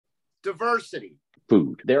Diversity.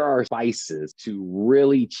 Food. There are spices to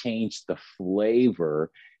really change the flavor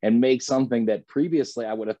and make something that previously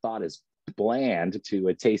I would have thought is bland to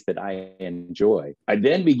a taste that I enjoy. I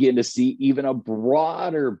then begin to see even a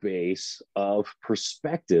broader base of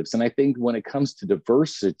perspectives. And I think when it comes to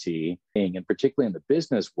diversity, and particularly in the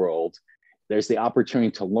business world, there's the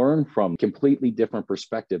opportunity to learn from completely different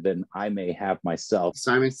perspective than I may have myself.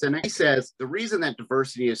 Simon Sinek says the reason that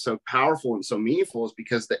diversity is so powerful and so meaningful is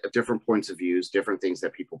because the different points of views, different things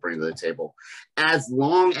that people bring to the table. As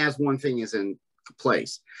long as one thing is in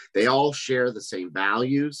place, they all share the same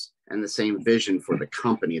values and the same vision for the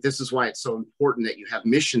company. This is why it's so important that you have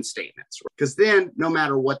mission statements, because then no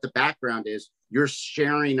matter what the background is, you're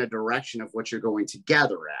sharing a direction of what you're going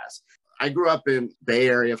together as. I grew up in Bay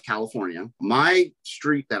Area of California. My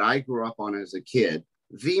street that I grew up on as a kid,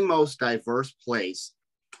 the most diverse place.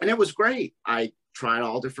 And it was great. I tried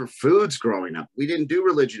all different foods growing up. We didn't do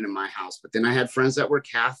religion in my house, but then I had friends that were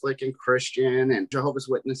Catholic and Christian and Jehovah's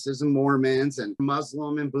Witnesses and Mormons and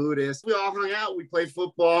Muslim and Buddhist. We all hung out. We played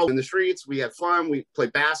football in the streets. We had fun. We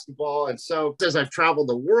played basketball. And so as I've traveled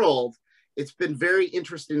the world, it's been very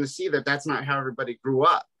interesting to see that that's not how everybody grew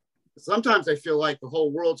up. Sometimes I feel like the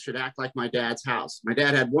whole world should act like my dad's house. My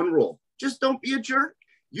dad had one rule: just don't be a jerk.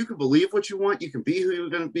 You can believe what you want. You can be who you're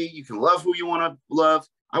going to be. You can love who you want to love.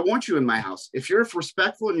 I want you in my house. If you're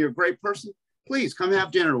respectful and you're a great person, please come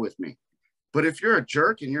have dinner with me. But if you're a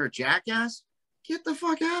jerk and you're a jackass, get the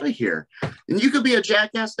fuck out of here. And you could be a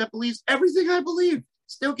jackass that believes everything I believe.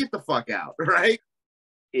 Still get the fuck out, right?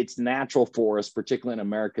 It's natural for us, particularly in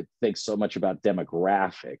America, to think so much about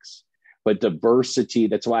demographics. But diversity,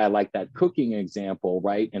 that's why I like that cooking example,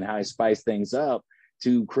 right? And how I spice things up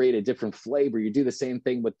to create a different flavor. You do the same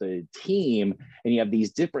thing with the team, and you have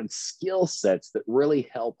these different skill sets that really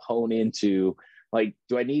help hone into, like,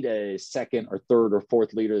 do I need a second or third or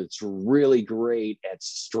fourth leader that's really great at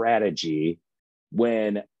strategy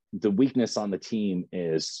when the weakness on the team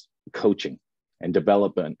is coaching and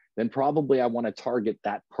development? Then probably I want to target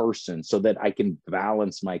that person so that I can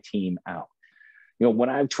balance my team out. You know,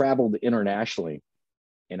 when I've traveled internationally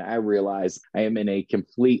and I realize I am in a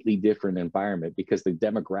completely different environment because the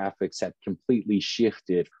demographics have completely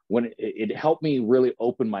shifted, when it helped me really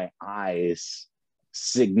open my eyes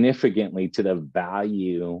significantly to the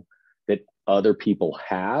value that other people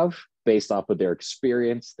have based off of their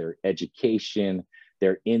experience, their education,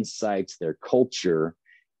 their insights, their culture,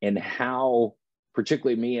 and how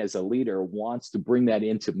particularly me as a leader wants to bring that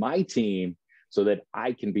into my team so that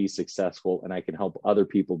I can be successful and I can help other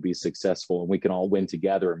people be successful and we can all win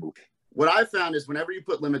together and move. What I found is whenever you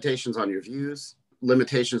put limitations on your views,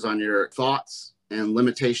 limitations on your thoughts, and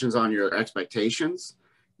limitations on your expectations,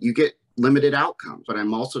 you get limited outcomes. But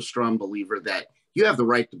I'm also a strong believer that you have the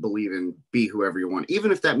right to believe and be whoever you want,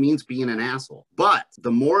 even if that means being an asshole. But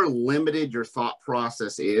the more limited your thought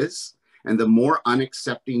process is and the more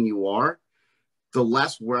unaccepting you are, the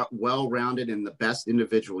less well-rounded and the best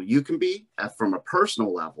individual you can be from a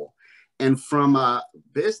personal level. And from a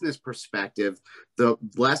business perspective, the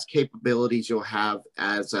less capabilities you'll have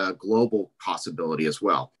as a global possibility as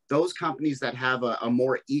well. Those companies that have a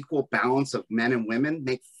more equal balance of men and women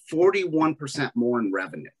make 41% more in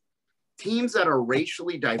revenue. Teams that are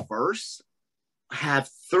racially diverse have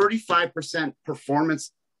 35%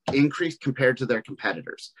 performance increase compared to their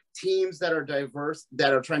competitors. Teams that are diverse,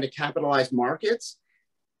 that are trying to capitalize markets,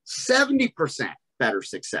 70% better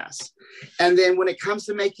success. And then when it comes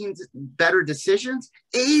to making better decisions,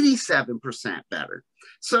 87% better.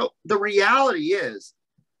 So the reality is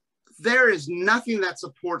there is nothing that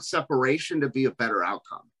supports separation to be a better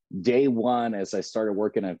outcome. Day one, as I started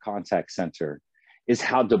working in a contact center, is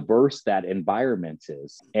how diverse that environment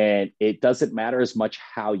is. And it doesn't matter as much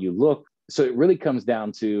how you look. So it really comes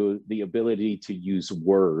down to the ability to use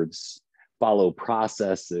words, follow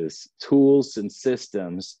processes, tools and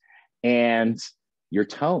systems, and your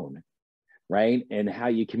tone, right? And how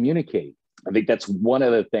you communicate. I think that's one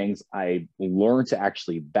of the things I learned to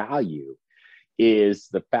actually value is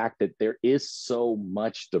the fact that there is so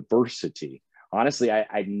much diversity. Honestly,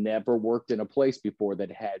 I never worked in a place before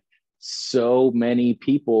that had so many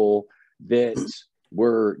people that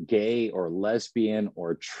were gay or lesbian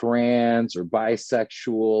or trans or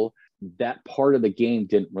bisexual. That part of the game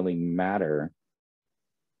didn't really matter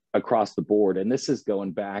across the board. And this is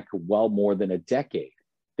going back well more than a decade.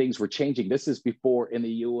 Things were changing. This is before in the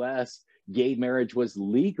US, gay marriage was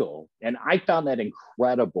legal. And I found that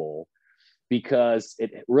incredible because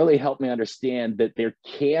it really helped me understand that there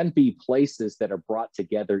can be places that are brought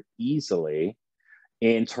together easily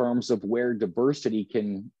in terms of where diversity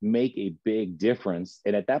can make a big difference.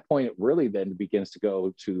 And at that point, it really then begins to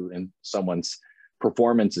go to, and someone's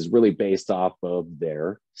performance is really based off of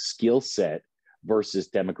their skill set versus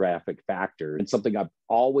demographic factors. And something I've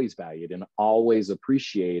always valued and always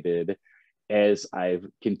appreciated as I've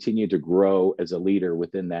continued to grow as a leader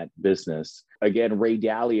within that business. Again, Ray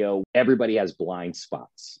Dalio, everybody has blind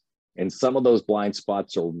spots. And some of those blind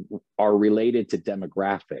spots are related to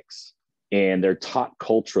demographics, and they're taught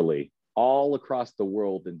culturally all across the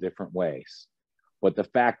world in different ways. But the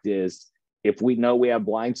fact is, if we know we have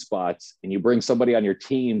blind spots and you bring somebody on your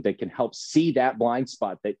team that can help see that blind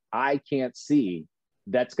spot that I can't see,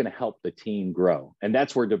 that's going to help the team grow. And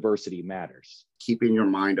that's where diversity matters. Keeping your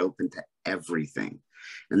mind open to everything.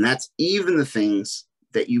 And that's even the things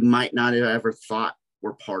that you might not have ever thought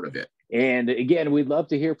were part of it. And again, we'd love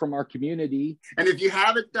to hear from our community. And if you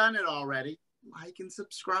haven't done it already, like and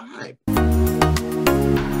subscribe.